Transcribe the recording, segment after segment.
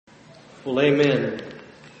Well, amen.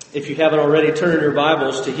 If you haven't already, turn in your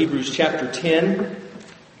Bibles to Hebrews chapter 10.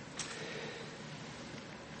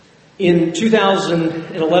 In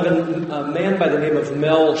 2011, a man by the name of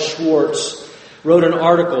Mel Schwartz wrote an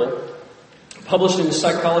article published in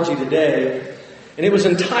Psychology Today, and it was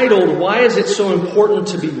entitled, "Why is it so important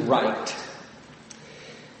to be right?"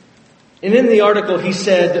 And in the article he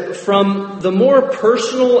said, from the more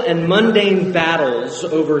personal and mundane battles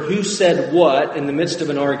over who said what in the midst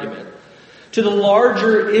of an argument, to the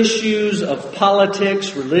larger issues of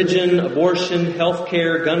politics, religion, abortion,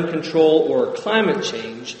 healthcare, gun control, or climate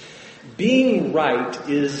change, being right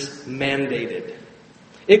is mandated.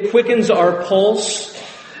 It quickens our pulse,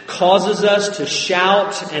 causes us to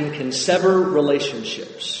shout, and can sever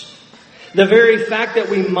relationships. The very fact that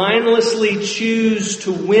we mindlessly choose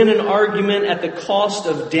to win an argument at the cost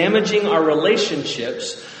of damaging our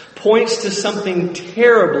relationships points to something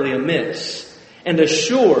terribly amiss and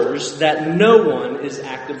assures that no one is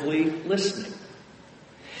actively listening.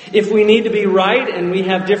 If we need to be right and we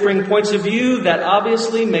have differing points of view, that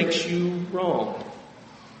obviously makes you wrong.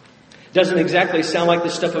 Doesn't exactly sound like the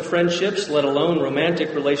stuff of friendships, let alone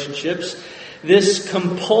romantic relationships. This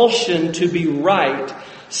compulsion to be right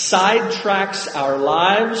sidetracks our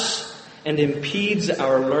lives and impedes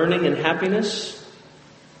our learning and happiness.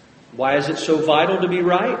 Why is it so vital to be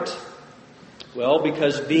right? Well,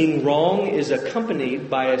 because being wrong is accompanied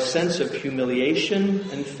by a sense of humiliation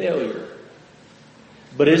and failure.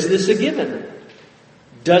 But is this a given?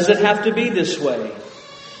 Does it have to be this way?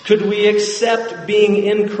 Could we accept being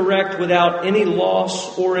incorrect without any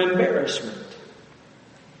loss or embarrassment?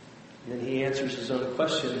 And then he answers his own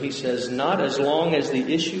question. He says, not as long as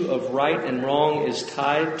the issue of right and wrong is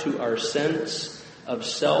tied to our sense of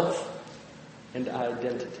self and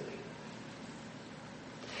identity.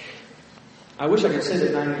 I wish I could say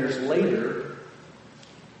that 9 years later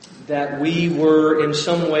that we were in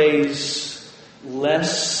some ways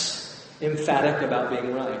less emphatic about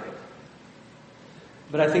being right.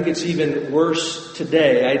 But I think it's even worse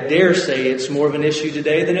today. I dare say it's more of an issue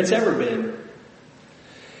today than it's ever been.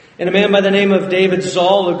 And a man by the name of David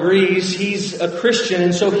Zoll agrees. He's a Christian,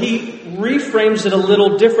 and so he reframes it a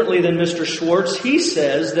little differently than Mr. Schwartz. He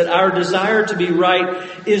says that our desire to be right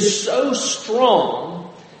is so strong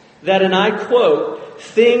that, and I quote,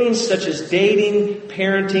 things such as dating,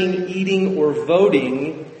 parenting, eating, or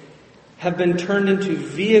voting have been turned into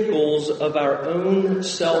vehicles of our own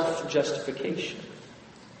self-justification.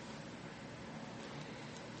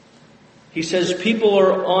 He says people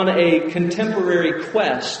are on a contemporary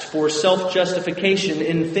quest for self-justification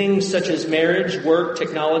in things such as marriage, work,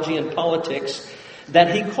 technology, and politics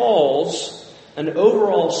that he calls an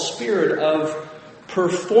overall spirit of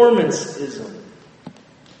performanceism.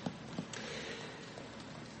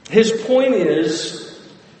 His point is,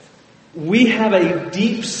 we have a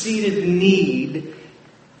deep-seated need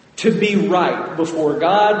to be right before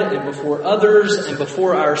God and before others and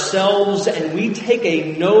before ourselves, and we take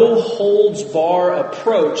a no-holds-bar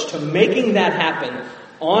approach to making that happen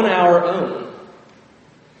on our own.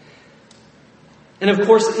 And of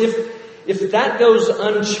course, if that goes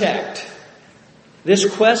unchecked, this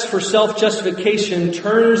quest for self-justification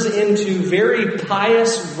turns into very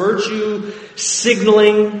pious virtue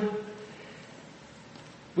signaling.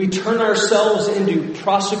 We turn ourselves into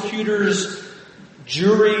prosecutors,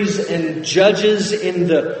 juries, and judges in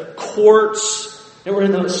the courts. And we're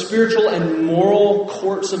in the spiritual and moral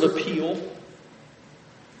courts of appeal.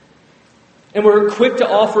 And we're quick to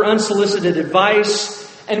offer unsolicited advice.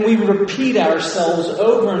 And we repeat ourselves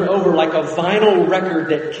over and over like a vinyl record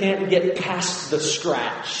that can't get past the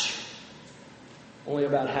scratch. Only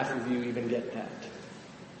about half of you even get that.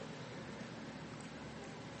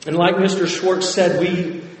 And like Mr. Schwartz said,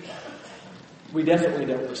 we definitely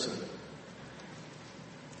don't listen.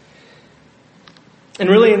 And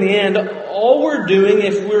really in the end, all we're doing,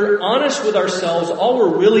 if we're honest with ourselves, all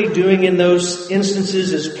we're really doing in those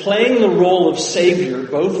instances is playing the role of Savior,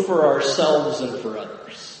 both for ourselves and for others.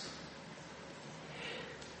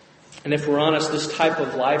 And if we're honest, this type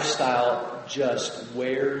of lifestyle just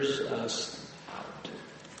wears us out.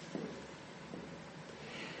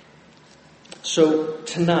 So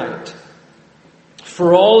tonight,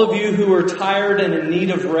 for all of you who are tired and in need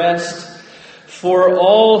of rest, for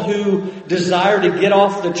all who desire to get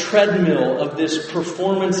off the treadmill of this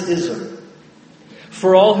performanceism,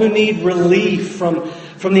 for all who need relief from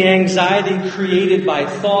from the anxiety created by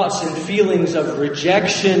thoughts and feelings of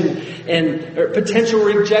rejection or potential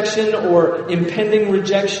rejection or impending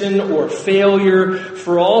rejection or failure,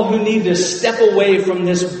 for all who need to step away from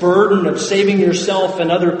this burden of saving yourself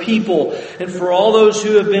and other people, and for all those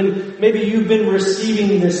who have been, maybe you've been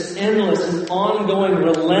receiving this endless and ongoing,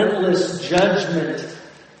 relentless judgment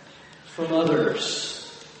from others.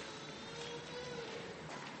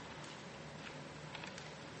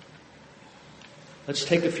 Let's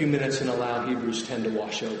take a few minutes and allow Hebrews 10 to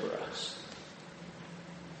wash over us.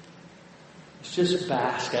 Let's just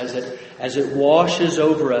bask as it washes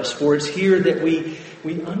over us, for it's here that we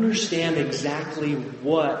understand exactly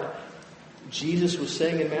what Jesus was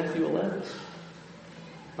saying in Matthew 11.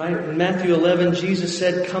 Right? In Matthew 11, Jesus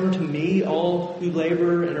said, "Come to me, all who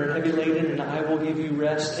labor and are heavy laden, and I will give you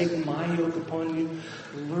rest. Take my yoke upon you.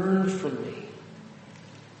 Learn from me.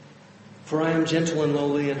 For I am gentle and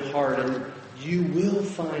lowly in heart, and you will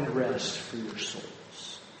find rest for your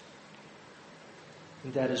souls."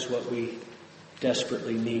 And that is what we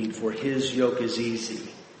desperately need, for His yoke is easy.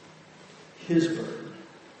 His burden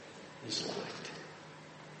is light.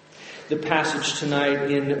 The passage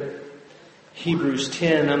tonight in Hebrews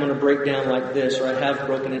 10, I'm going to break down like this, or I have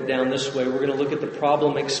broken it down this way. We're going to look at the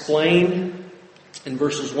problem explained in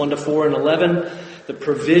verses 1 to 4 and 11, the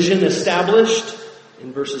provision established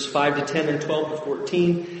in verses 5 to 10 and 12 to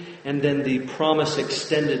 14, and then the promise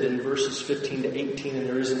extended in verses 15 to 18. And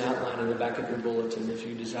there is an outline in the back of your bulletin if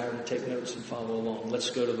you desire to take notes and follow along.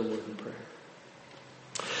 Let's go to the Lord in prayer.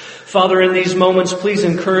 Father, in these moments, please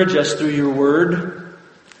encourage us through your word.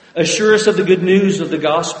 Assure us of the good news of the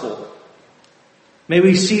gospel. May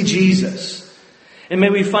we see Jesus, and may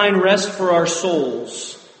we find rest for our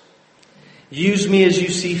souls. Use me as you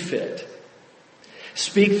see fit.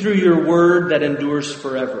 Speak through your word that endures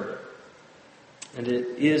forever. And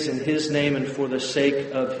it is in His name and for the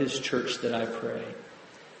sake of His church that I pray.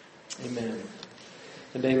 Amen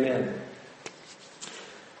and amen.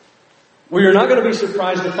 Well, you're not going to be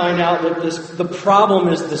surprised to find out that the problem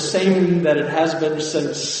is the same that it has been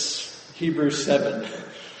since Hebrews 7.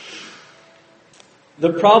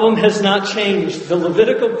 The problem has not changed. The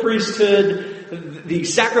Levitical priesthood, the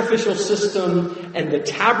sacrificial system, and the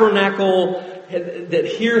tabernacle that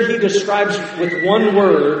here he describes with one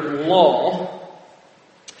word, law.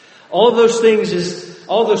 All of those things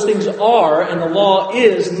are, and the law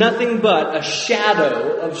is nothing but a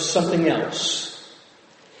shadow of something else.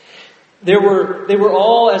 They were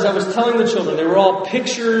all, as I was telling the children, they were all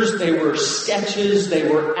pictures, they were sketches, they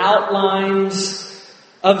were outlines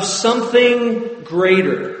of something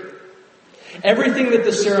greater. Everything that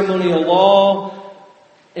the ceremonial law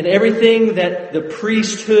and everything that the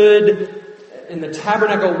priesthood and the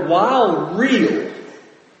tabernacle, while real,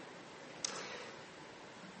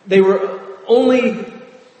 they were only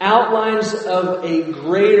outlines of a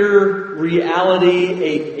greater reality,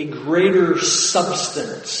 a greater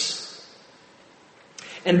substance.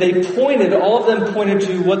 And all of them pointed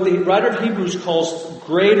to what the writer of Hebrews calls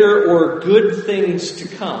greater or good things to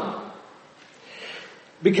come.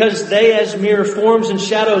 Because they, as mere forms and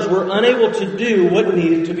shadows, were unable to do what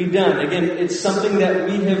needed to be done. Again, it's something that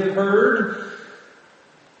we have heard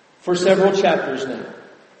for several chapters now.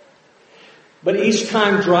 But each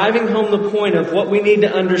time driving home the point of what we need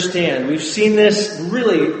to understand. We've seen this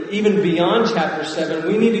really even beyond chapter 7.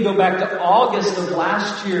 We need to go back to August of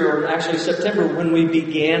last year, or actually September, when we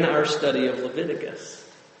began our study of Leviticus.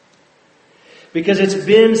 Because it's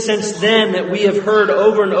been since then that we have heard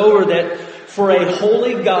over and over that for a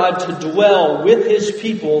holy God to dwell with His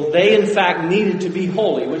people, they in fact needed to be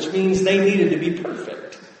holy, which means they needed to be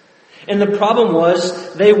perfect. And the problem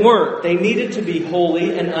was they weren't. They needed to be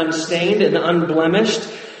holy and unstained and unblemished,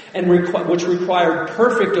 which required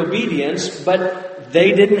perfect obedience, but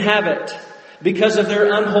they didn't have it. Because of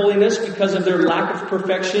their unholiness, because of their lack of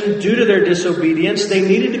perfection, due to their disobedience, they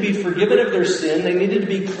needed to be forgiven of their sin. They needed to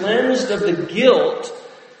be cleansed of the guilt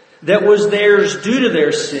that was theirs due to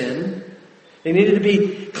their sin. They needed to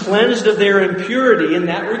be cleansed of their impurity, and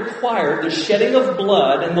that required the shedding of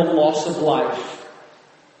blood and the loss of life.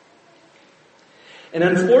 And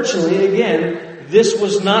unfortunately, again, this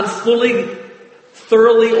was not fully,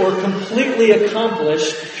 thoroughly, or completely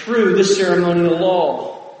accomplished through the ceremonial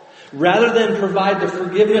law. Rather than provide the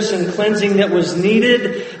forgiveness and cleansing that was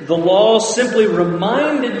needed, the law simply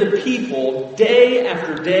reminded the people day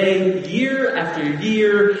after day, year after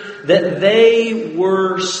year, that they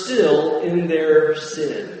were still in their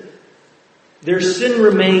sin. Their sin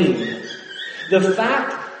remained.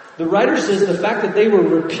 The writer says the fact that they were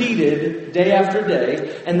repeated day after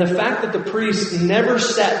day, and the fact that the priests never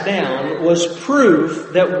sat down, was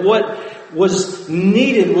proof that what was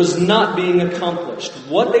needed was not being accomplished.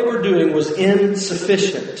 What they were doing was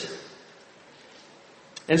insufficient.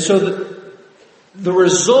 And so the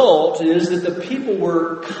result is that the people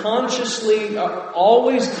were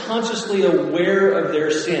always consciously aware of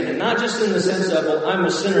their sin. And not just in the sense of, well, I'm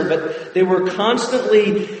a sinner, but they were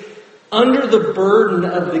constantly under the burden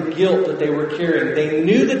of the guilt that they were carrying. They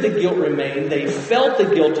knew that the guilt remained. They felt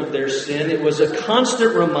the guilt of their sin. It was a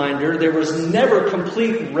constant reminder. There was never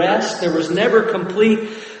complete rest. There was never complete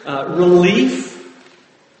relief.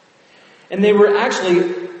 And they were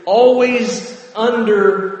actually always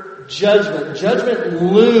under judgment. Judgment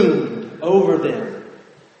loomed over them.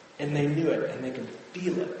 And they knew it. And they could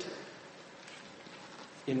feel it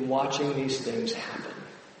in watching these things happen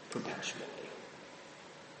perpetually.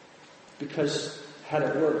 Because had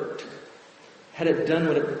it worked, had it done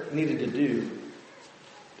what it needed to do,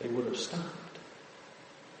 they would have stopped.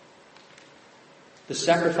 The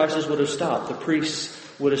sacrifices would have stopped. The priests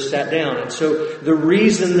would have sat down. And so the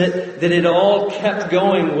reason that it all kept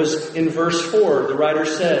going was in verse 4. The writer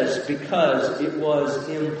says, because it was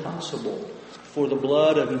impossible for the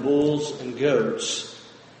blood of bulls and goats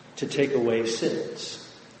to take away sins.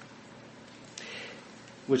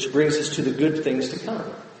 Which brings us to the good things to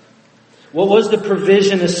come. What was the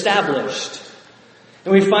provision established?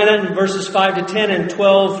 And we find out in verses 5 to 10 and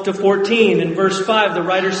 12 to 14. In verse 5, the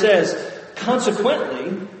writer says,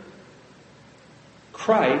 consequently,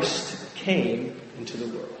 Christ came into the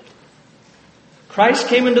world. Christ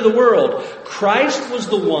came into the world. Christ was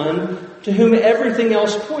the one to whom everything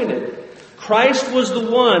else pointed. Christ was the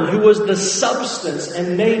one who was the substance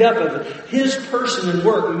and made up of it. His person and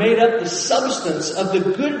work made up the substance of the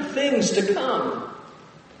good things to come.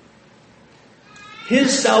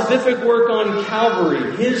 His salvific work on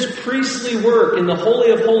Calvary, His priestly work in the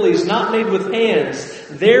Holy of Holies, not made with hands,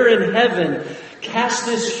 there in heaven, cast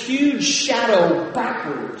this huge shadow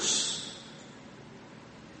backwards.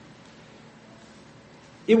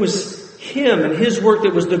 It was Him and His work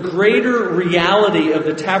that was the greater reality of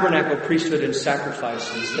the tabernacle priesthood and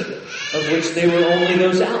sacrifices, of which they were only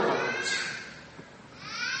those outlines.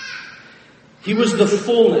 He was the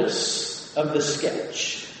fullness of the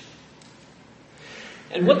sketch.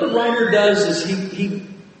 And what the writer does is he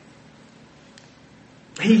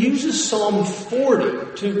uses Psalm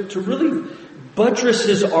 40 to really buttress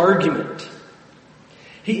his argument.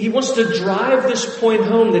 He wants to drive this point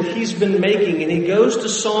home that he's been making, and he goes to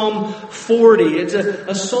Psalm 40. It's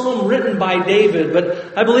a psalm written by David,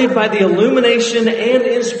 but I believe by the illumination and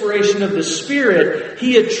inspiration of the Spirit,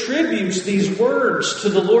 he attributes these words to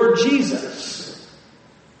the Lord Jesus.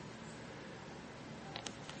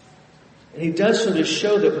 And he does so to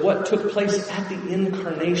show that what took place at the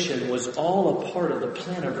incarnation was all a part of the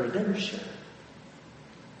plan of redemption.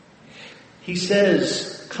 He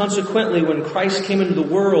says, consequently, when Christ came into the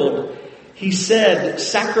world, He said,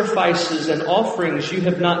 sacrifices and offerings you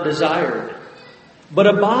have not desired, but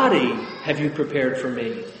a body have you prepared for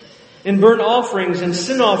me. In burnt offerings and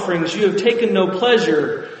sin offerings you have taken no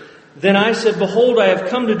pleasure. Then I said, behold, I have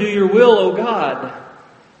come to do your will, O God,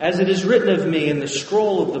 as it is written of me in the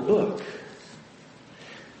scroll of the book.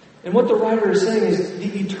 And what the writer is saying is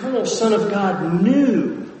the eternal Son of God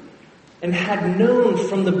knew and had known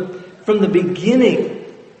from the beginning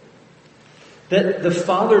that the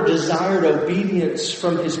Father desired obedience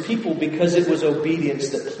from His people because it was obedience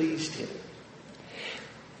that pleased Him.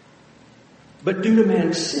 But due to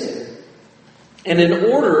man's sin, and in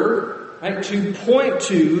order to point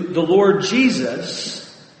to the Lord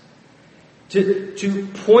Jesus, to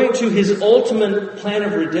point to His ultimate plan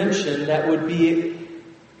of redemption that would be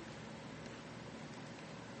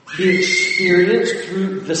experienced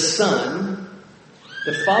through the Son,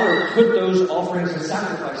 the Father put those offerings and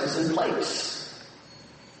sacrifices in place.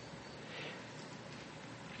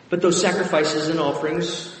 But those sacrifices and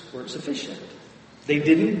offerings weren't sufficient. They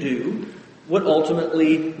didn't do what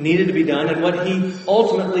ultimately needed to be done and what He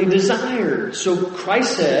ultimately desired. So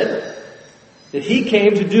Christ said that He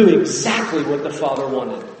came to do exactly what the Father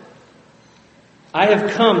wanted. I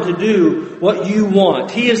have come to do what you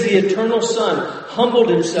want. He is the eternal Son, humbled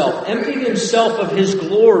Himself, emptied Himself of His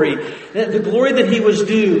glory. The glory that He was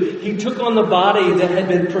due, He took on the body that had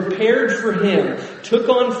been prepared for Him, took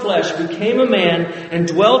on flesh, became a man, and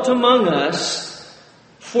dwelt among us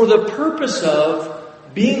for the purpose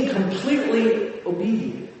of being completely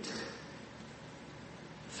obedient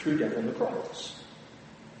through death on the cross.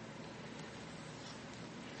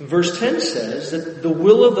 Verse 10 says that the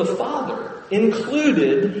will of the Father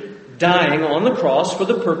included dying on the cross for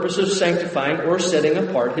the purpose of sanctifying or setting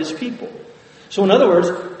apart His people. So in other words,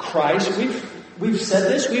 Christ, we've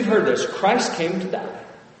said this, we've heard this, Christ came to die.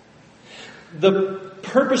 the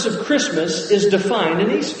purpose of Christmas is defined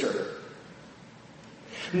in Easter.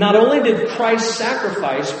 Not only did Christ's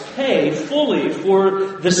sacrifice pay fully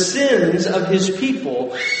for the sins of His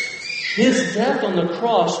people, His death on the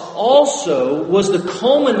cross also was the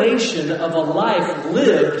culmination of a life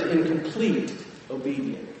lived in complete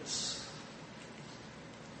obedience.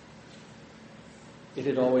 It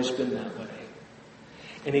had always been that way.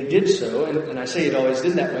 And He did so, and I say it always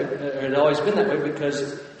been that way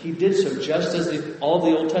because He did so just as all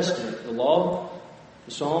the Old Testament, the law,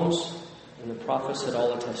 the Psalms, and the prophets had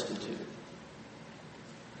all attested to.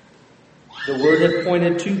 The Word had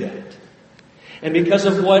pointed to that. And because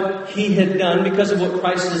of what He had done, because of what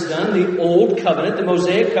Christ has done, the Old Covenant, the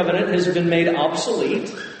Mosaic Covenant, has been made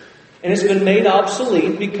obsolete. And it's been made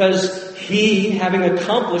obsolete because He, having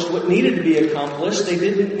accomplished what needed to be accomplished, they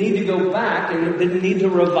didn't need to go back and didn't need to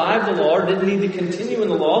revive the law or didn't need to continue in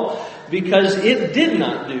the law because it did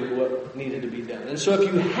not do what needed to be done. And so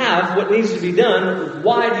if you have what needs to be done,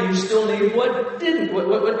 why do you still need what didn't,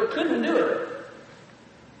 what couldn't do it?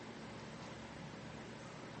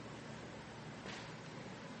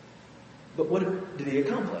 But what did He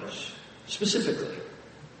accomplish specifically?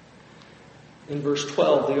 In verse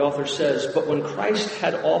 12, the author says, "But when Christ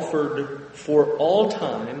had offered for all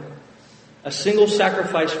time a single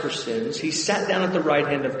sacrifice for sins, He sat down at the right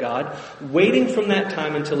hand of God, waiting from that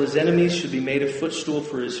time until His enemies should be made a footstool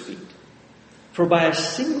for His feet. For by a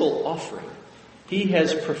single offering, He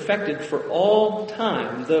has perfected for all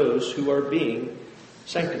time those who are being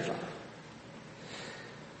sanctified."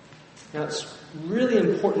 Now, it's really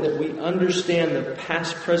important that we understand the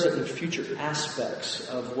past, present, and future aspects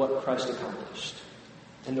of what Christ accomplished.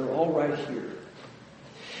 And they're all right here.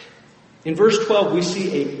 In verse 12, we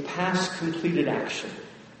see a past completed action.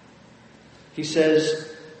 He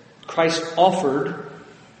says, Christ offered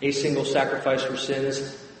a single sacrifice for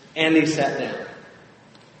sins, and He sat down.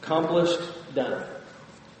 Accomplished, done.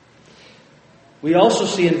 We also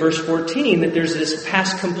see in verse 14 that there's this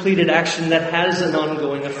past completed action that has an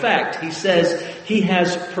ongoing effect. He says He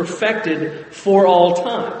has perfected for all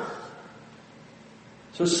time.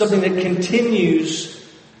 So it's something that continues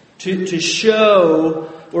to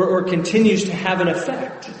show or continues to have an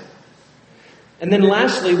effect. And then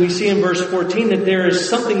lastly, we see in verse 14 that there is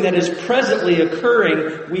something that is presently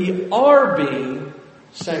occurring. We are being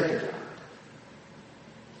sanctified.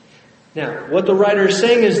 Now, what the writer is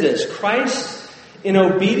saying is this: Christ, in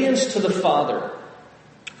obedience to the Father,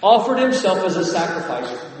 offered Himself as a sacrifice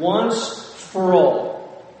once for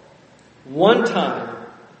all. One time.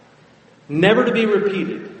 Never to be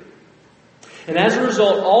repeated. And as a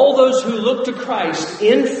result, all those who look to Christ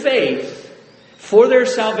in faith for their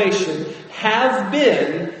salvation have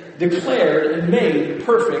been declared and made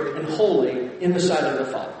perfect and holy in the sight of the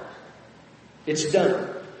Father. It's done.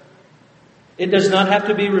 It does not have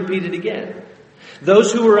to be repeated again.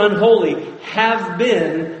 Those who are unholy have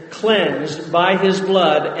been cleansed by His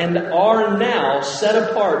blood and are now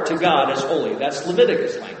set apart to God as holy. That's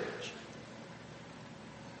Leviticus language.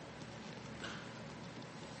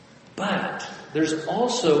 But there's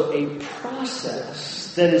also a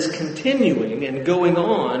process that is continuing and going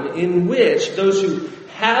on in which those who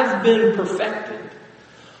have been perfected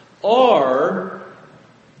are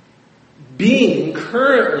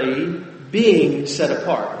currently being set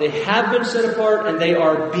apart. They have been set apart and they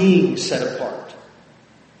are being set apart.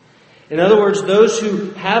 In other words, those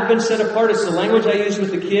who have been set apart, it's the language I use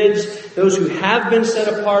with the kids, those who have been set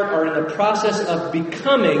apart are in the process of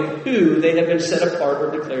becoming who they have been set apart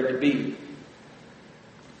or declared to be.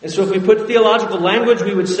 And so if we put theological language,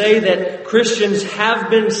 we would say that Christians have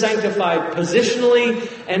been sanctified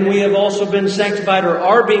positionally, and we have also been sanctified or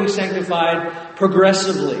are being sanctified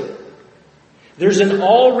progressively. There's an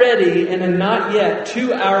already and a not yet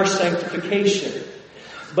to our sanctification.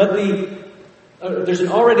 But there's an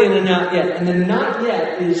already and a not yet. And the not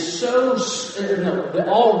yet is the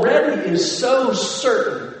already is so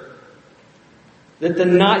certain that the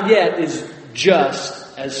not yet is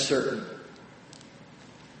just as certain.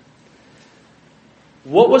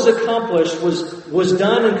 What was accomplished was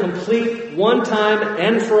done and complete one time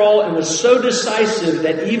and for all, and was so decisive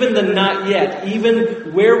that even the not yet,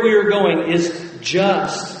 even where we are going, is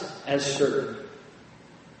just as certain.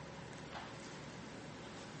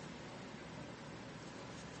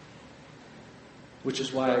 Which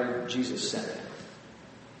is why Jesus said it.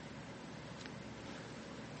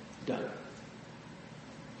 Done.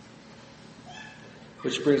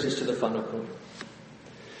 Which brings us to the final point.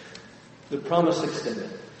 The promise extended.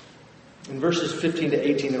 In verses 15 to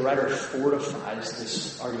 18, the writer fortifies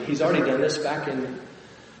this argument. He's already done this back in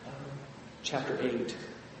chapter 8.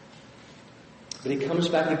 But he comes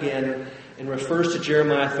back again and refers to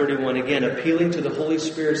Jeremiah 31 again, appealing to the Holy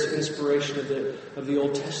Spirit's inspiration of the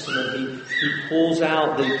Old Testament. He pulls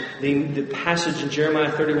out the passage in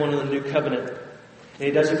Jeremiah 31 in the New Covenant, and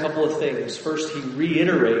he does a couple of things. First, he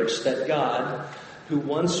reiterates that God, who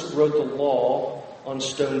once wrote the law on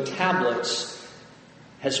stone tablets,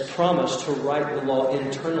 has promised to write the law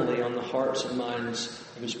internally on the hearts and minds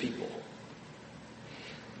of His people.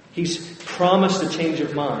 He's promised a change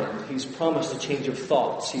of mind. He's promised a change of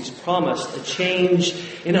thoughts. He's promised a change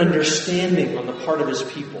in understanding on the part of His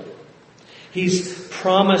people. He's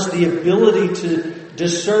promised the ability to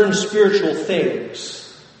discern spiritual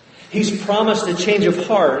things. He's promised a change of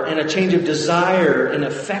heart and a change of desire and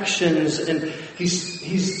affections. And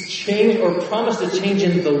He's changed or promised a change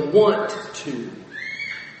in the want to.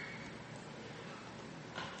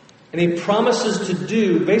 And He promises to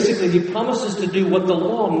do what the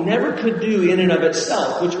law never could do in and of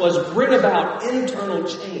itself, which was bring about internal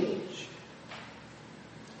change.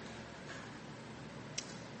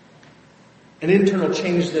 An internal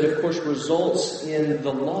change that, of course, results in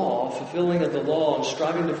the law, fulfilling of the law, and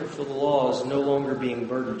striving to fulfill the law is no longer being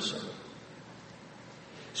burdensome.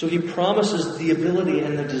 So He promises the ability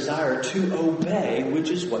and the desire to obey, which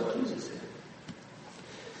is what pleases Him.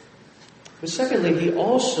 But secondly, He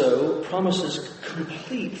also promises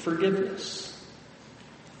complete forgiveness.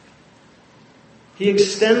 He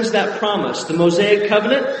extends that promise. The Mosaic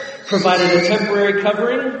covenant provided a temporary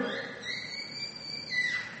covering,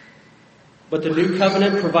 but the new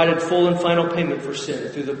covenant provided full and final payment for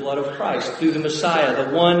sin through the blood of Christ, through the Messiah,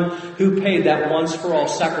 the one who paid that once for all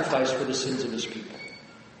sacrifice for the sins of His people.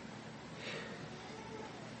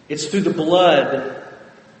 It's through the blood.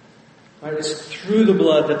 Right, it's through the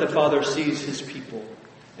blood that the Father sees His people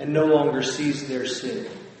and no longer sees their sin.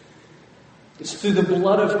 It's through the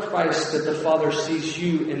blood of Christ that the Father sees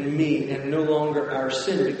you and me and no longer our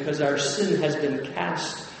sin, because our sin has been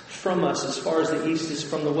cast from us as far as the east is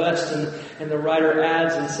from the west. And the writer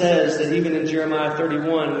adds and says that even in Jeremiah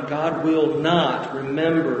 31, God will not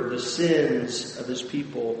remember the sins of His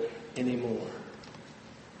people anymore.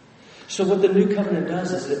 So what the new covenant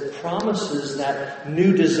does is it promises that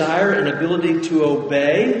new desire and ability to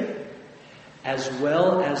obey, as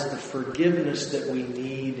well as the forgiveness that we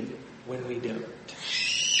need when we don't.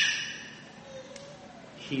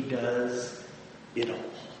 He does it all.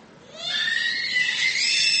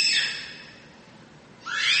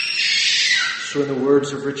 So in the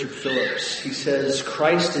words of Richard Phillips, he says,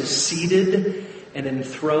 Christ is seated and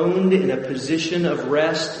enthroned in a position of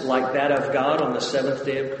rest like that of God on the seventh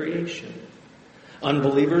day of creation.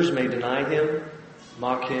 Unbelievers may deny Him,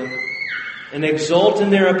 mock Him, and exult in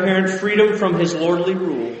their apparent freedom from His lordly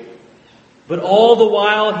rule. But all the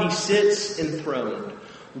while He sits enthroned,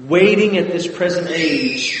 waiting at this present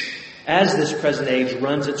age, as this present age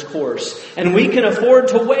runs its course. And we can afford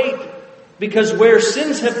to wait, because where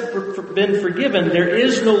sins have been forgiven, there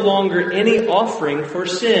is no longer any offering for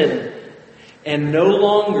sin, and no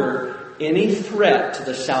longer any threat to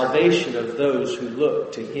the salvation of those who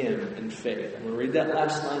look to Him in faith. I'm going to read that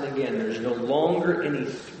last line again. There's no longer any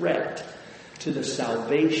threat to the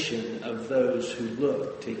salvation of those who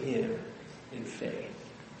look to Him in faith.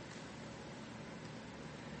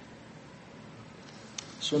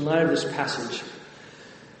 So in light of this passage,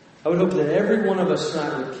 I would hope that every one of us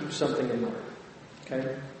tonight would keep something in mind.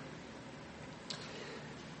 Okay?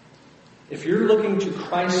 If you're looking to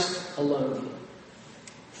Christ alone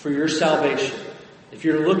for your salvation, if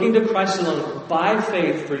you're looking to Christ alone by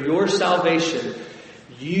faith for your salvation,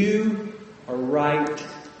 you are right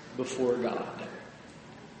before God.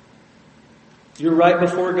 You're right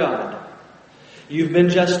before God. You've been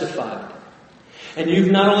justified. And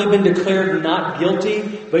you've not only been declared not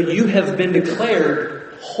guilty, but you have been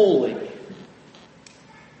declared holy.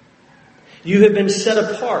 You have been set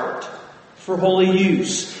apart for holy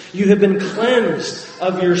use. You have been cleansed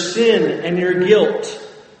of your sin and your guilt.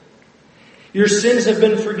 Your sins have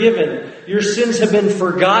been forgiven. Your sins have been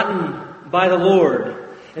forgotten by the Lord.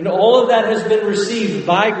 And all of that has been received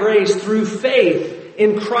by grace through faith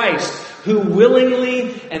in Christ, who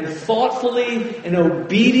willingly and thoughtfully and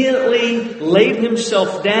obediently laid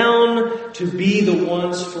Himself down to be the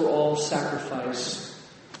once for all sacrifice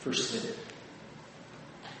for sin.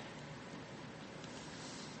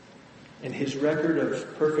 And His record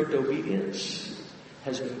of perfect obedience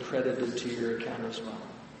has been credited to your account as well.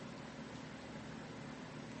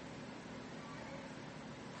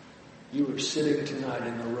 You are sitting tonight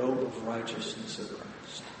in the robe of righteousness of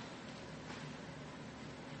Christ.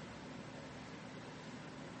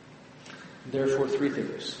 Therefore, three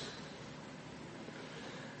things.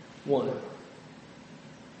 One,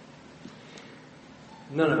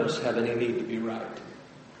 None of us have any need to be right.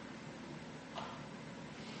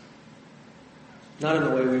 Not in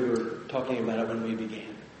the way we were talking about it when we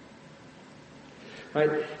began.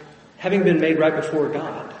 Right? Having been made right before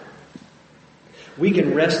God, we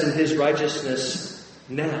can rest in His righteousness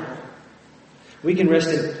now. We can rest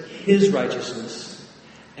in His righteousness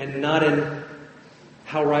and not in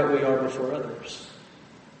how right we are before others.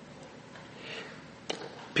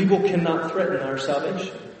 People cannot threaten our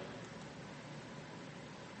salvation.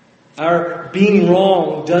 Our being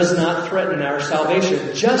wrong does not threaten our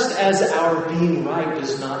salvation, just as our being right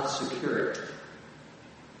does not secure it.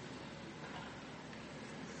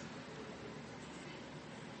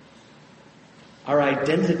 Our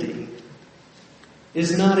identity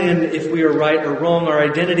is not in if we are right or wrong. Our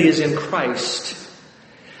identity is in Christ.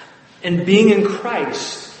 And being in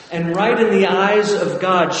Christ and right in the eyes of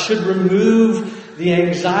God should remove the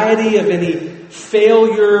anxiety of any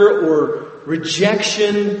failure or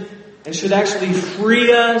rejection, and should actually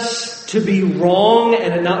free us to be wrong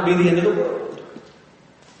and it not be the end of the world.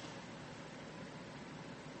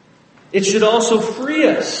 It should also free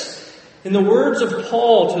us, in the words of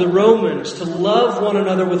Paul to the Romans, to love one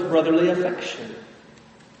another with brotherly affection.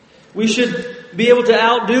 We should be able to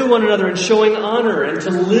outdo one another in showing honor and to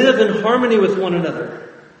live in harmony with one another.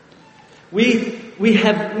 We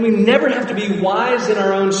never have to be wise in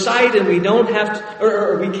our own sight, and we don't have to,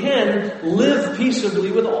 or we can live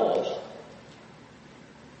peaceably with all.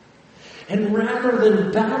 And rather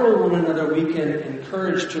than battle one another, we can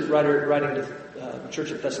encourage, writing to the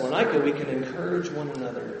church at Thessalonica, we can encourage one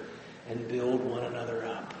another and build one another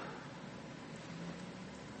up.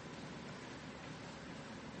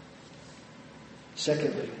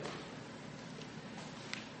 Secondly,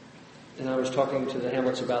 and I was talking to the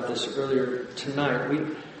Hamlets about this earlier tonight,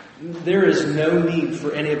 there is no need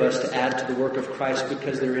for any of us to add to the work of Christ,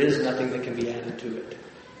 because there is nothing that can be added to it.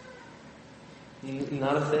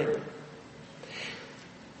 Not a thing.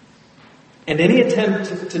 And any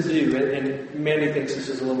attempt to do, and Mandy thinks this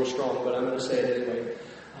is a little strong, but I'm going to say it anyway.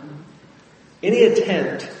 Any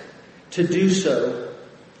attempt to do so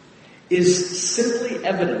is simply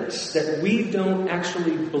evidence that we don't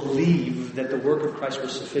actually believe that the work of Christ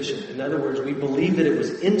was sufficient. In other words, we believe that it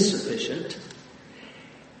was insufficient,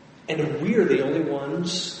 and we are the only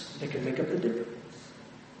ones that can make up the difference.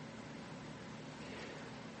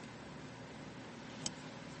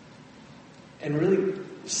 And really,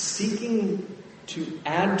 seeking to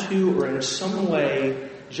add to or in some way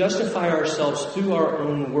justify ourselves through our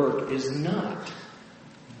own work is not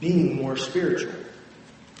being more spiritual.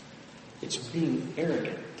 It's being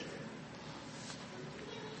arrogant.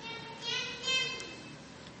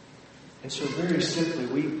 And so very simply,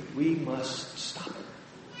 we must stop it.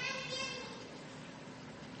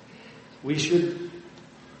 We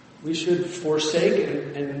should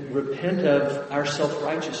forsake and repent of our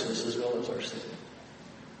self-righteousness as well as our sin.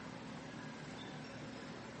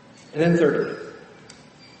 And then thirdly,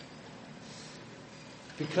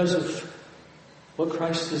 because of what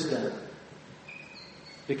Christ has done,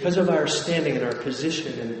 because of our standing and our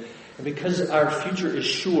position, and because our future is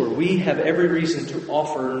sure, we have every reason to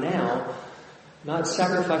offer now not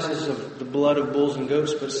sacrifices of the blood of bulls and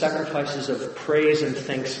goats, but sacrifices of praise and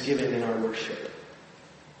thanksgiving in our worship.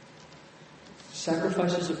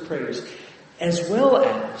 Sacrifices of praise, as well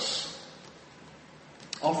as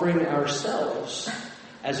offering ourselves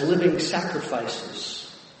as living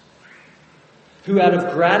sacrifices, who out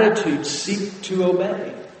of gratitude seek to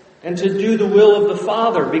obey and to do the will of the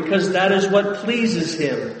Father, because that is what pleases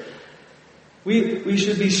Him. We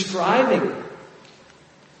should be striving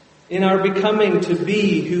in our becoming to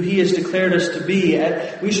be who He has declared us to be.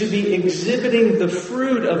 We should be exhibiting the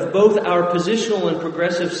fruit of both our positional and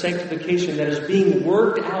progressive sanctification that is being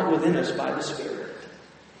worked out within us by the Spirit.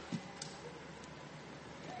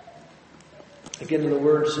 Again, in the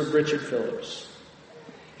words of Richard Phillips,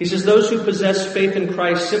 he says, those who possess faith in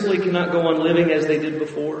Christ simply cannot go on living as they did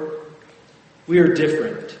before. We are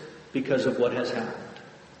different because of what has happened.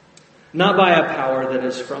 Not by a power that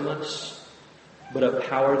is from us, but a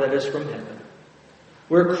power that is from heaven,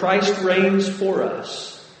 where Christ reigns for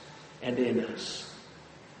us and in us.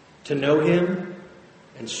 To know Him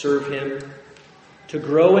and serve Him, to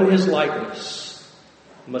grow in His likeness,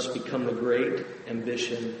 must become the great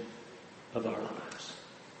ambition of our lives.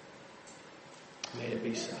 May it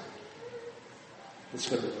be so. Let's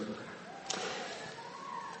go to the Lord in prayer.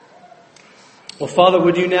 Well, Father,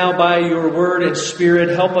 would you now, by your word and Spirit,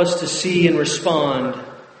 help us to see and respond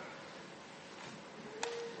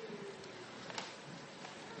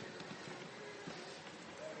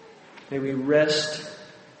May we rest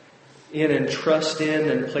in and trust in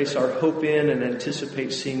and place our hope in and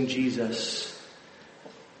anticipate seeing Jesus.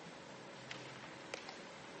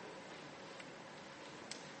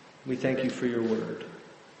 We thank you for your word.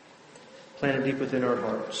 Plant it deep within our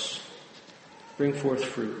hearts. Bring forth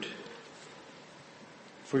fruit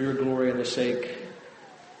for your glory and the sake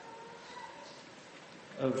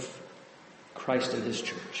of Christ and his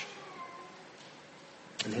church.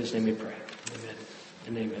 In his name we pray. Amen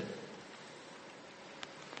and amen.